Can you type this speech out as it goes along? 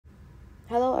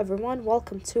Hello everyone,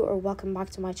 welcome back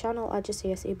to my channel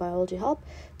IGCSE Biology Help.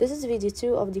 This is video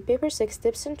 2 of the Paper 6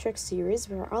 Tips and Tricks series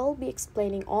where I'll be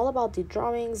explaining all about the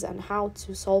drawings and how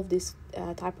to solve this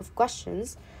type of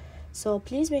questions. So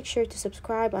please make sure to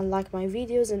subscribe and like my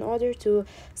videos in order to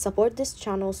support this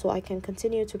channel so I can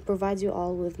continue to provide you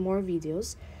all with more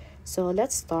videos. So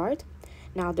let's start.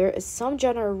 Now there is some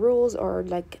general rules or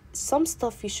like some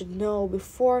stuff you should know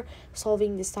before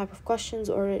solving this type of questions,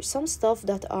 or some stuff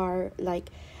that are like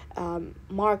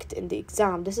marked in the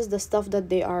exam. This is the stuff that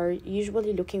they are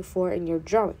usually looking for in your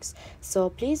drawings. So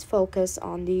please focus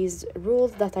on these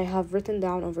rules that I have written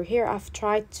down over here. I've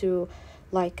tried to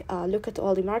look at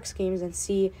all the mark schemes and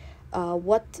see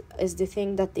what is the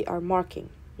thing that they are marking.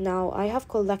 Now I have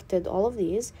collected all of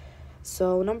these.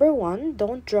 So number 1,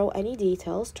 don't draw any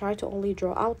details, try to only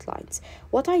draw outlines.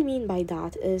 What I mean by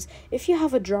that is, if you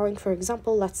have a drawing, for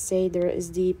example, let's say there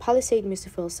is the palisade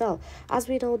mesophyll cell. As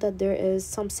we know that there is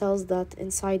some cells that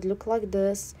inside look like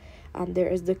this, and there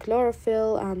is the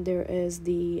chlorophyll, and there is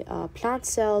the plant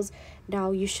cells.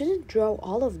 Now you shouldn't draw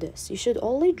all of this. You should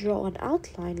only draw an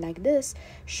outline like this,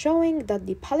 showing that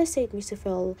the palisade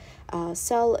mesophyll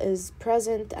cell is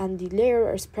present and the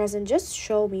layer is present. Just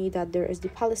show me that there is the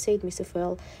palisade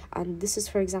mesophyll, and this is,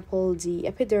 for example, the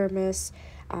epidermis,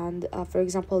 and for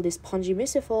example, the spongy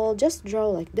mesophyll. Just draw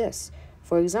like this.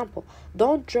 For example,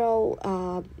 don't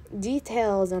draw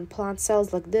details and plant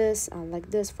cells like this and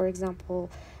like this, for example,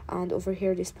 and over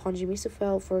here the spongy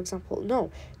mesophyll, for example. No,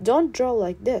 don't draw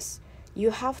like this.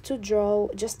 You have to draw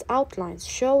just outlines.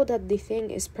 Show that the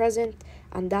thing is present,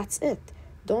 and that's it.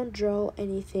 Don't draw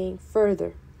anything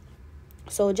further.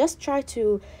 So just try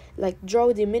to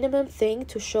draw the minimum thing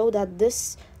to show that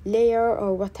this layer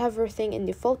or whatever thing in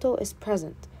the photo is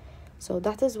present. So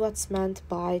that is what's meant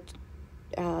by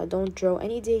don't draw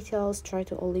any details, try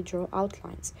to only draw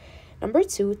outlines. Number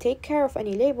 2, take care of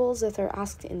any labels that are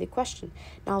asked in the question.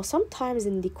 Now, sometimes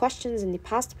in the questions in the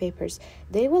past papers,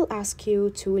 they will ask you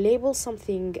to label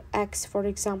something X, for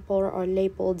example, or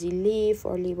label the leaf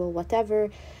or label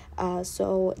whatever.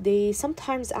 So they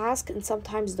sometimes ask and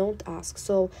sometimes don't ask.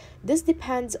 So this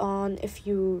depends on if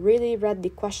you really read the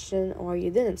question or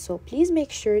you didn't. So please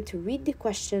make sure to read the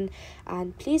question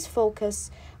and please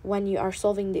focus when you are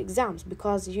solving the exams,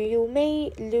 because you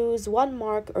may lose 1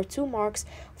 mark or 2 marks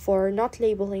for not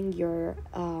labeling your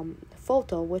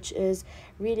photo, which is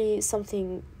really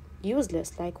something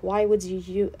useless. Like, why would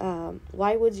you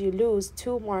lose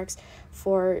 2 marks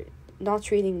for not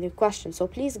reading the question? So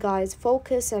please guys,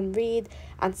 focus and read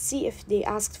and see if they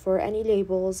asked for any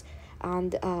labels,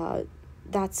 and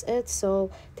that's it. So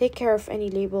take care of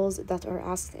any labels that are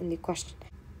asked in the question.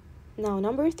 Now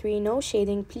number 3, no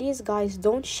shading. Please guys,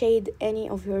 don't shade any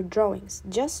of your drawings.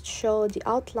 Just show the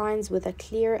outlines with a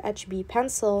clear HB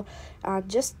pencil and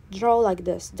just draw like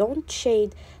this. Don't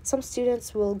shade. Some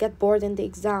students will get bored in the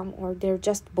exam, or they're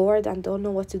just bored and don't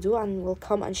know what to do and will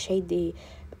come and shade the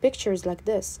pictures like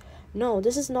this. No,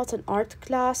 this is not an art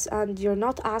class and you're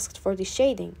not asked for the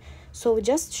shading. So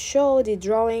just show the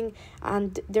drawing,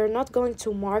 and they're not going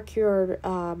to mark your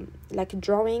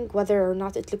drawing whether or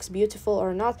not it looks beautiful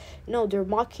or not. No, they're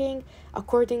marking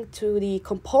according to the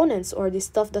components or the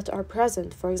stuff that are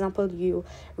present. For example, you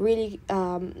really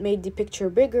made the picture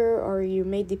bigger, or you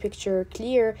made the picture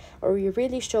clear, or you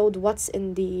really showed what's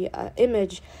in the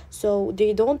image. So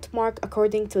they don't mark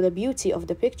according to the beauty of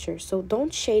the picture. So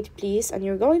don't shade, please, and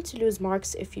you're going to lose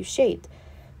marks if you shade.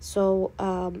 So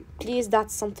please,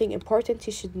 that's something important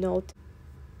you should note.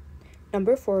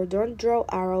 Number 4, don't draw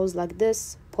arrows like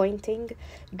this, pointing.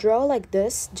 Draw like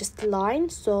this, just a line.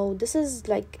 So this is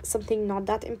like something not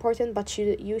that important, but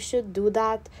you should do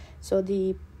that so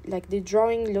the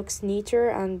drawing looks neater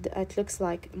and it looks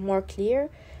like more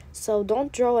clear. So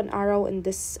don't draw an arrow in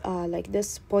this like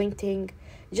this pointing.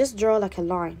 Just draw like a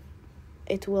line.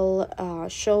 It will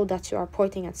show that you are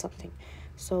pointing at something.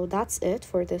 So that's it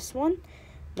for this one.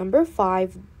 Number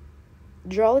 5,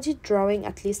 draw the drawing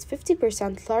at least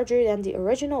 50% larger than the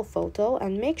original photo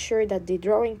and make sure that the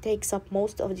drawing takes up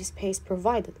most of the space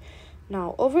provided.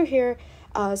 Now over here,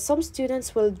 some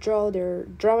students will draw their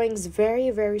drawings very,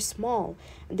 very small.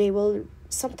 They will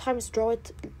sometimes draw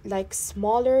it like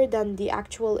smaller than the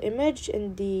actual image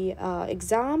in the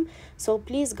exam. So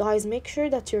please guys, make sure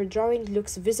that your drawing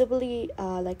looks visibly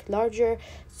larger.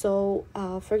 So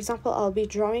for example, I'll be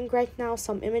drawing right now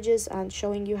some images and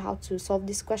showing you how to solve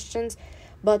these questions,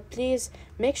 but please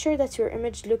make sure that your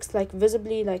image looks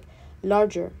visibly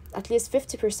larger, at least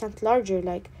 50%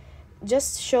 larger.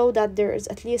 Just show that there is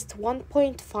at least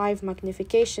 1.5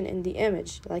 magnification in the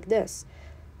image like this.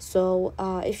 So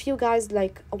if you guys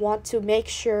like want to make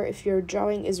sure if your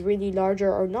drawing is really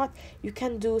larger or not, you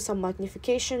can do some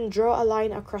magnification, draw a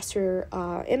line across your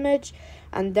image,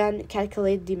 and then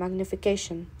calculate the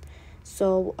magnification.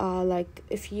 So like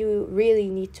if you really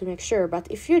need to make sure, but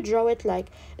if you draw it like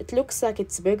it looks like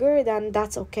it's bigger, then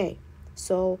that's okay.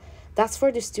 So that's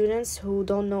for the students who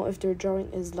don't know if their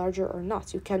drawing is larger or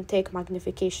not. You can take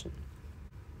magnification.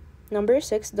 Number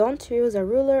 6, don't use a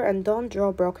ruler and don't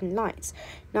draw broken lines.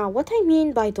 Now, what I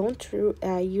mean by don't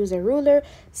use a ruler,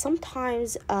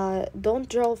 sometimes don't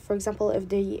draw, for example, if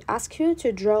they ask you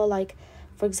to draw like,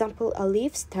 for example, a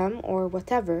leaf stem or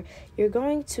whatever, you're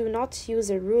going to not use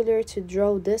a ruler to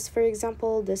draw this, for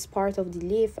example, this part of the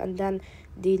leaf, and then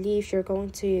the leaf you're going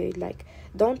to like,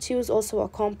 don't use also a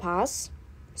compass.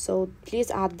 So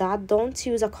please add that, don't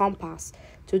use a compass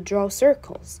to draw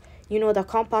circles. You know, the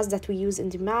compass that we use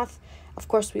in the math, of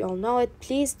course we all know it.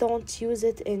 Please don't use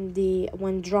it in the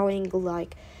when drawing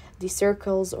like the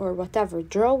circles or whatever.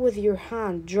 Draw with your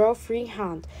hand, draw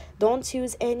freehand. Don't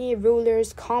use any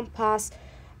rulers, compass.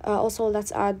 Also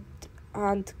let's add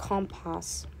and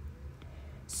compass.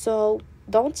 So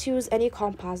don't use any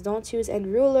compass, don't use any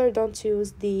ruler, don't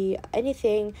use the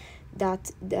anything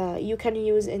that you can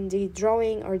use in the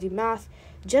drawing or the math.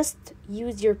 Just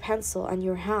use your pencil and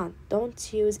your hand,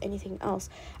 don't use anything else.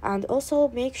 And also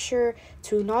make sure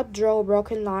to not draw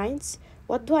broken lines.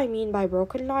 What do I mean by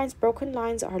broken lines? Broken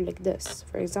lines are like this.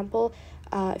 For example,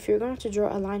 if you're going to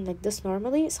draw a line like this,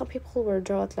 normally some people will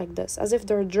draw it like this, as if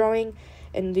they're drawing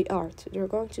in the art. They're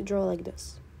going to draw like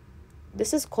this.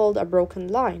 This is called a broken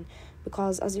line,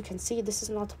 because as you can see, this is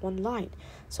not one line.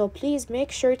 So please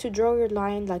make sure to draw your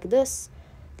line like this,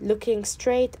 looking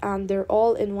straight, and they're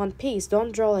all in one piece.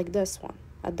 Don't draw like this one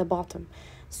at the bottom.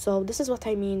 So this is what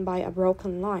I mean by a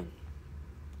broken line.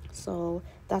 So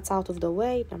that's out of the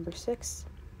way. Number 6.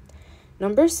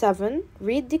 Number 7,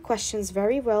 read the questions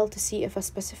very well to see if a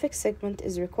specific segment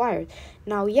is required.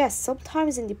 Now, yes,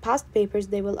 sometimes in the past papers,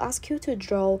 they will ask you to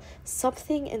draw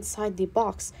something inside the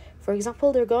box. For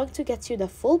example, they're going to get you the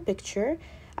full picture,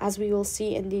 as we will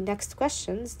see in the next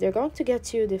questions. They're going to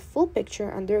get you the full picture,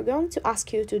 and they're going to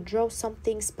ask you to draw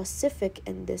something specific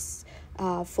in this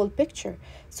full picture.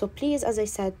 So please, as I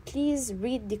said, please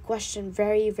read the question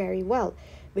very, very well,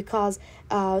 because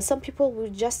some people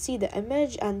will just see the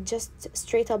image and just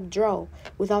straight up draw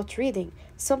without reading.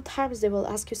 Sometimes they will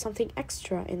ask you something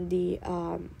extra in the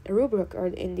rubric or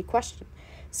in the question.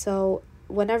 So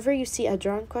whenever you see a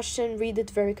drawing question, read it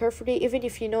very carefully. Even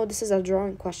if you know this is a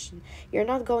drawing question, you're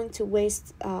not going to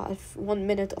waste 1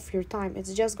 minute of your time.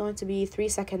 It's just going to be 3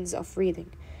 seconds of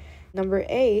reading. Number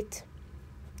 8,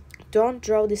 don't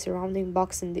draw the surrounding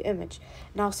box in the image.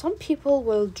 Now, some people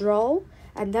will draw,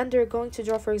 and then they're going to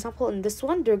draw, for example, in this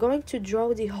one, they're going to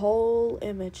draw the whole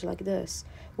image like this,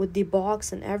 with the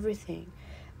box and everything.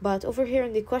 But over here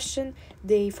in the question,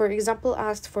 they, for example,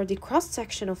 asked for the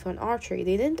cross-section of an artery.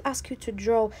 They didn't ask you to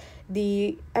draw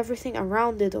the everything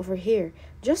around it over here.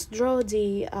 Just draw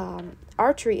the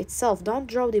artery itself. Don't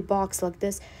draw the box like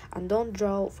this, and don't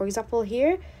draw, for example,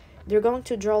 here, they're going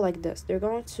to draw like this. They're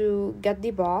going to get the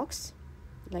box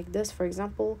like this, for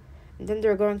example, and then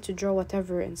they're going to draw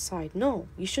whatever inside. No,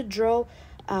 you should draw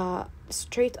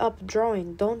straight up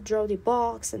drawing. Don't draw the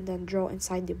box and then draw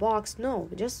inside the box. No,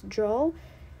 just draw,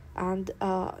 and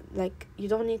like you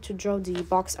don't need to draw the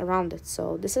box around it.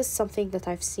 So this is something that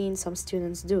I've seen some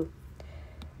students do.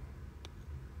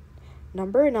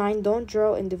 Number 9, don't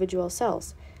draw individual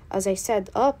cells. As I said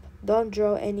up, don't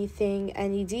draw anything,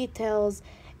 any details.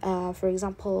 For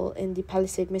example, in the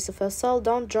palisade mesophyll cell,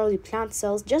 don't draw the plant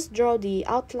cells. Just draw the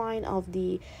outline of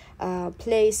the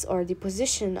place or the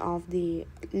position of the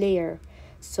layer.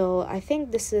 So I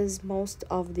think this is most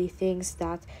of the things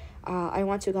that I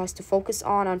want you guys to focus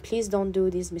on, and please don't do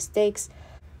these mistakes.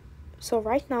 So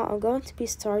right now I'm going to be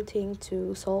starting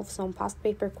to solve some past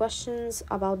paper questions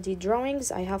about the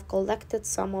drawings. I have collected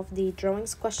some of the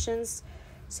drawings questions.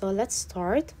 So let's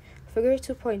start. Figure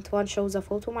 2.1 shows a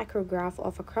photomicrograph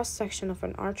of a cross-section of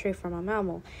an artery from a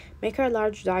mammal. Make a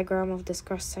large diagram of this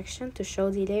cross-section to show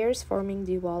the layers forming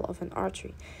the wall of an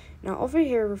artery. Now over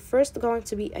here, we're first going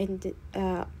to be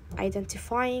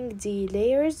identifying the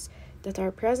layers that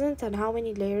are present and how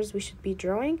many layers we should be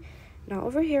drawing. Now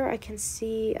over here, I can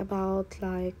see about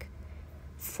like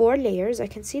 4 layers. I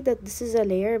can see that this is a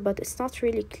layer, but it's not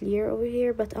really clear over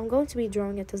here, but I'm going to be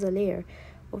drawing it as a layer.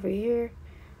 Over here,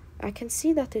 I can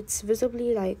see that it's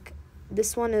visibly like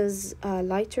this one is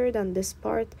lighter than this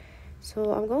part.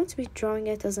 So I'm going to be drawing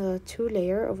it as a 2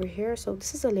 layer over here. So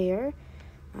this is a layer,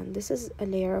 and this is a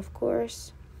layer, of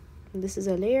course. this is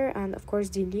a layer, and of course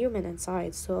the lumen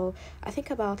inside. So I think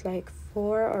about like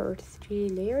 4 or 3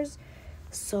 layers.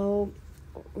 So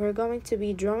we're going to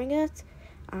be drawing it,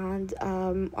 and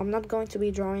I'm not going to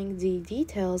be drawing the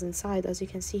details inside. As you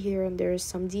can see here, and there's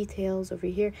some details over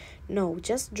here. No,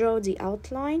 just draw the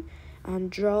outline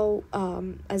and draw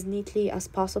as neatly as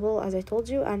possible, as I told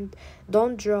you. And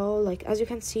don't draw, like, as you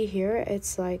can see here,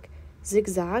 it's like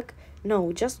zigzag.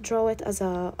 No, just draw it as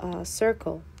a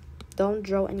circle. Don't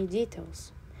draw any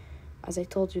details, as I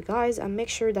told you guys, and make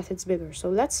sure that it's bigger. So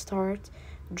let's start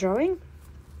drawing.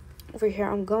 Over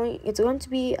here it's going to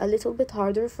be a little bit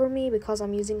harder for me because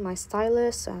I'm using my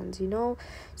stylus, and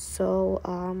so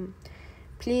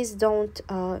please don't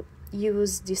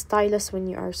use the stylus when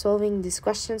you are solving these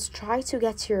questions. Try to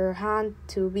get your hand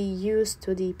to be used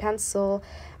to the pencil,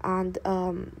 and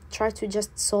try to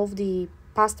just solve the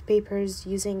past papers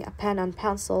using a pen and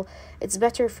pencil. It's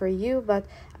better for you, but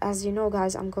as you know,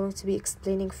 guys, I'm going to be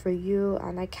explaining for you,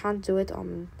 and I can't do it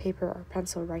on paper or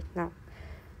pencil right now.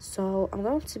 So I'm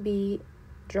going to be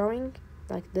drawing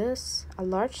like this, a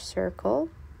large circle,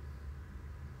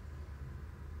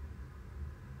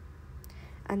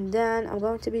 and then I'm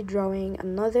going to be drawing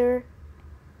another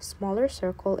smaller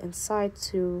circle inside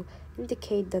to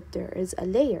indicate that there is a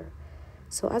layer.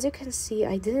 So as you can see,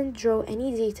 I didn't draw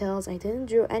any details, I didn't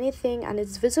draw anything, and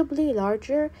it's visibly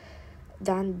larger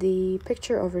than the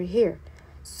picture over here.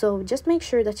 So just make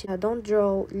sure that you don't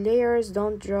draw layers,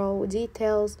 don't draw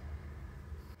details.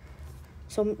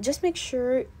 So just make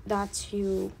sure that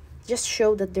you just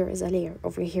show that there is a layer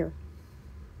over here.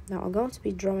 Now I'm going to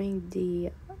be drawing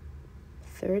the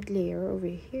third layer over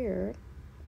here.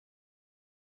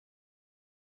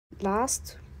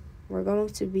 Last, we're going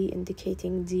to be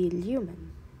indicating the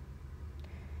lumen.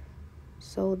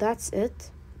 So that's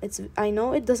it. I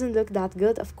know it doesn't look that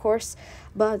good, of course,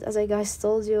 but as I guys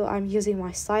told you, I'm using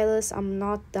my stylus. I'm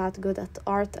not that good at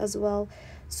art as well.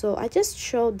 So I just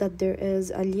showed that there is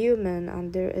a lumen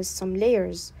and there is some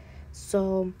layers.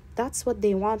 So that's what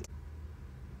they want.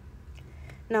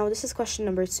 Now this is question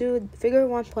number 2. Figure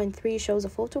 1.3 shows a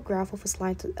photograph of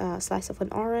a slice of an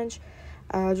orange.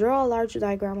 Draw a large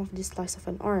diagram of this slice of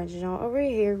an orange. Now over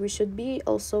here we should be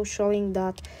also showing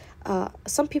that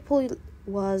some people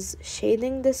was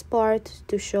shading this part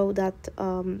to show that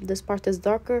this part is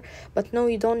darker, but no,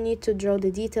 you don't need to draw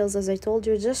the details. As I told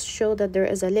you, just show that there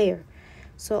is a layer.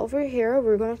 So over here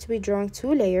we're going to be drawing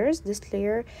 2 layers, this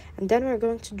layer, and then we're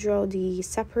going to draw the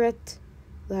separate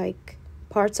like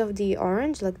parts of the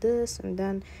orange like this, and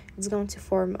then it's going to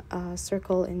form a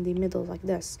circle in the middle like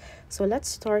this. So let's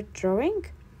start drawing.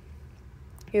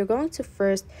 You're going to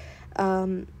first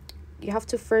you have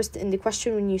to first, in the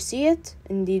question, when you see it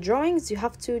in the drawings, you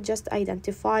have to just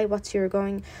identify what you're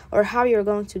going, or how you're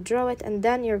going to draw it, and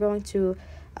then you're going to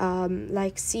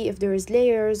like see if there is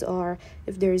layers or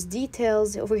if there is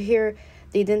details. Over here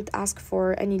they didn't ask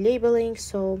for any labeling,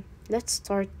 so let's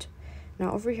start.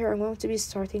 Now over here I'm going to be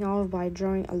starting off by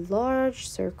drawing a large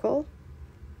circle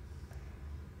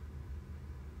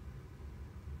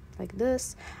like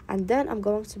this, and then I'm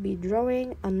going to be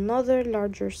drawing another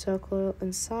larger circle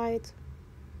inside,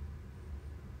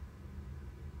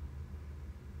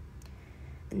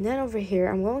 and then over here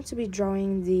I'm going to be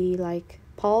drawing the like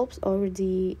pulps or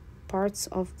the parts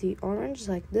of the orange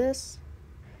like this.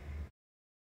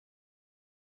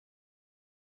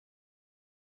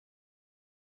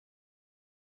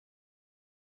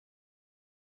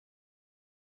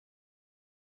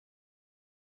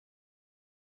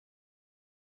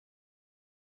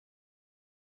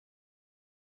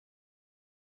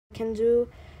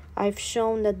 I've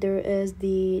shown that there is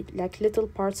the like little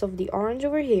parts of the orange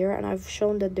over here, and I've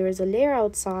shown that there is a layer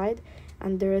outside,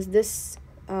 and there is this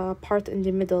part in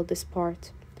the middle, this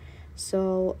part.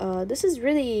 So this is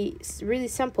really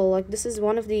simple. Like, this is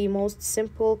one of the most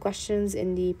simple questions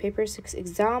in the paper 6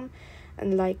 exam,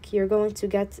 and like you're going to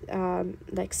get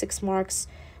like 6 marks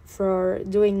for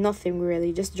doing nothing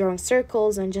really, just drawing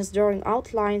circles and just drawing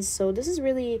outlines. So this is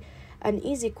really an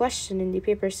easy question in the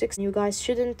paper 6. You guys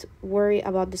shouldn't worry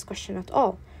about this question at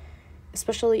all,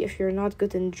 especially if you're not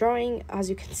good in drawing. As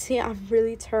you can see, I'm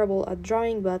really terrible at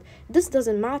drawing, but this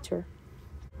doesn't matter.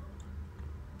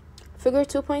 Figure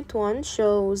 2.1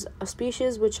 shows a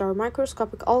species which are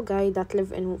microscopic algae that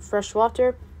live in fresh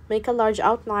water. Make a large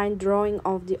outline drawing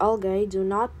of the algae. Do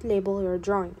not label your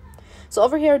drawing. So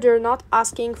over here they're not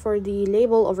asking for the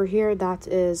label over here that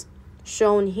is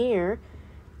shown here.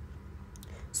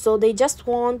 So they just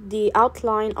want the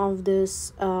outline of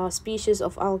this species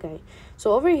of algae.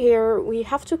 So over here we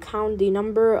have to count the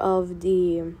number of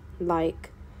the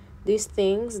like these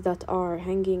things that are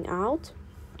hanging out.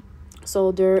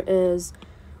 So there is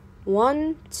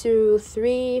 1, 2,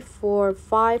 3, 4,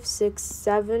 5, 6,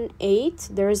 7, 8.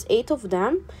 There's 8 of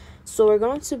them. So we're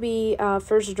going to be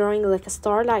first drawing like a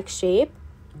star-like shape,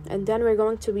 and then we're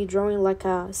going to be drawing like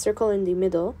a circle in the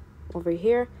middle over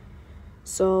here.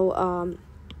 So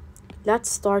let's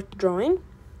start drawing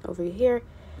over here.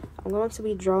 I'm going to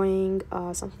be drawing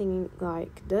something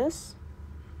like this.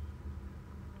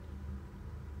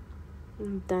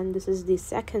 And then this is the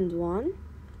second one.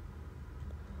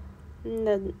 And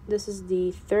then this is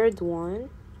the third one.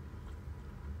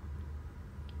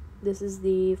 This is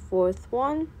the fourth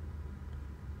one.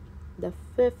 The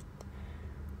fifth.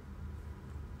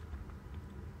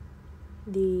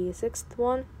 The sixth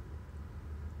one.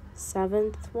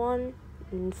 Seventh one.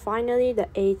 And finally the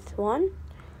eighth one.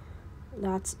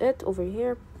 That's it over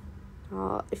here.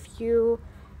 I'm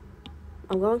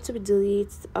going to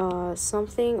delete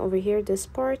something over here, this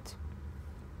part,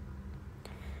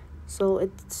 so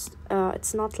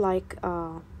it's not like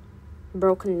a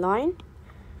broken line.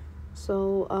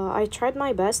 So I tried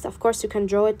my best. Of course you can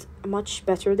draw it much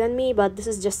better than me, but this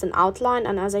is just an outline,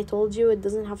 and as I told you, it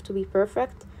doesn't have to be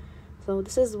perfect. So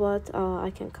this is what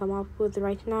I can come up with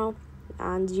right now,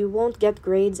 and you won't get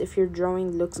grades if your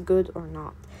drawing looks good or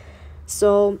not.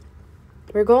 So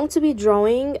we're going to be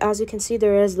drawing, as you can see,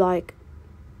 there is like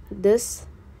this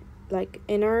like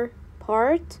inner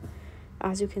part,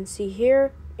 as you can see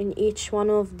here. In each one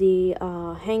of the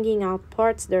hanging out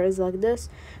parts there is like this.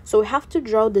 So we have to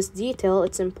draw this detail.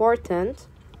 It's important.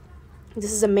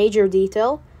 This is a major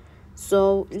detail,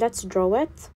 so let's draw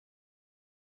it.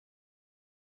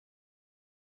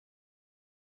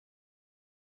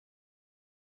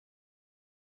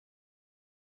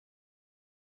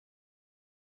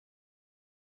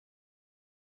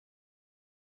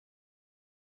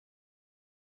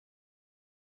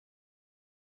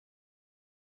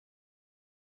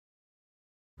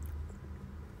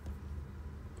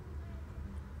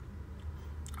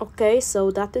 Okay,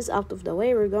 so that is out of the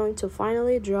way. We're going to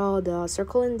finally draw the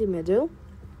circle in the middle.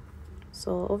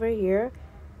 So over here,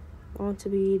 I'm going to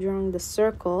be drawing the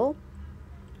circle.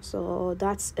 So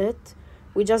that's it.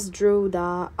 We just drew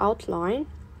the outline,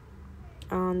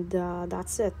 and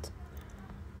that's it.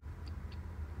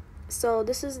 So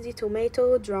this is the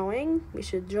tomato drawing. We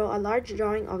should draw a large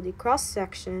drawing of the cross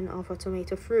section of a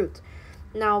tomato fruit.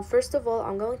 Now, first of all,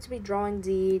 I'm going to be drawing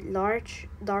the large,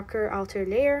 darker outer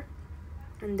layer,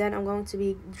 and then I'm going to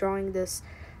be drawing this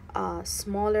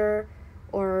smaller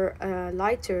or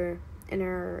lighter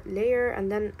inner layer,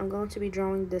 and then I'm going to be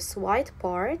drawing this white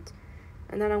part,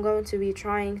 and then I'm going to be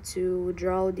trying to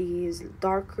draw these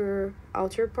darker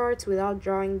outer parts without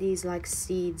drawing these like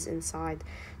seeds inside.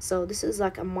 So this is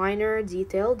like a minor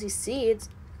detail. The seeds,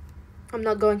 I'm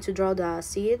not going to draw the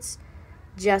seeds,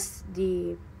 just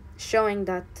the showing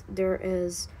that there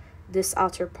is this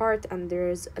outer part and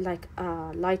there's like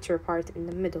a lighter part in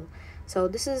the middle. So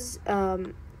this is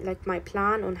like my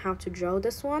plan on how to draw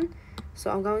this one.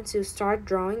 So I'm going to start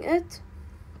drawing it.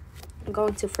 I'm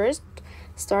going to first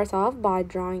start off by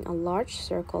drawing a large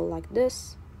circle like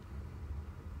this,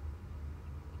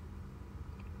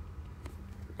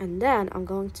 and then I'm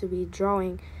going to be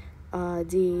drawing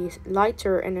the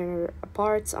lighter inner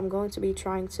parts. I'm going to be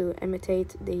trying to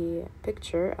imitate the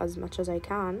picture as much as I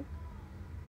can.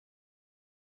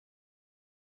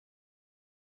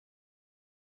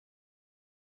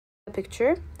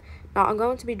 Picture. Now I'm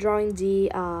going to be drawing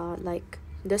the like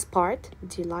this part,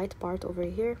 the light part over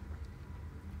here,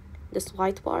 this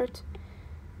white part.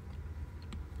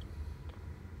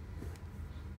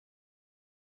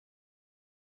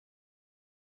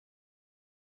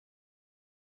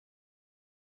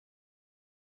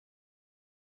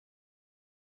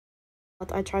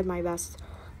 But I tried my best.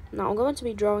 Now I'm going to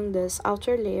be drawing this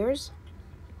outer layers.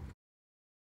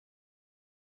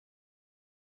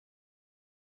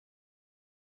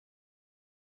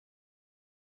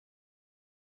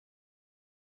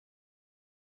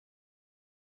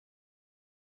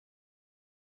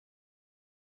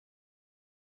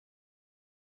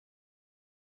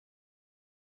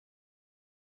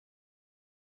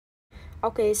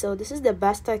 Okay, so this is the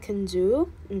best I can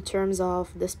do in terms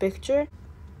of this picture.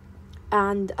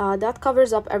 And that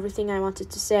covers up everything I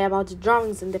wanted to say about the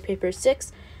drawings in the paper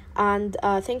 6. And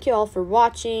thank you all for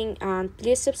watching, and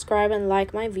please subscribe and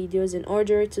like my videos in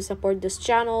order to support this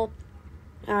channel,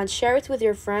 and share it with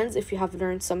your friends if you have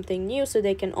learned something new so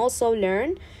they can also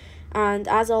learn. And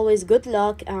as always, good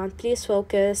luck, and please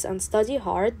focus and study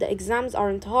hard. The exams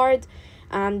aren't hard,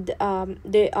 and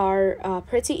they are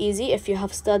pretty easy if you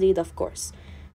have studied, of course.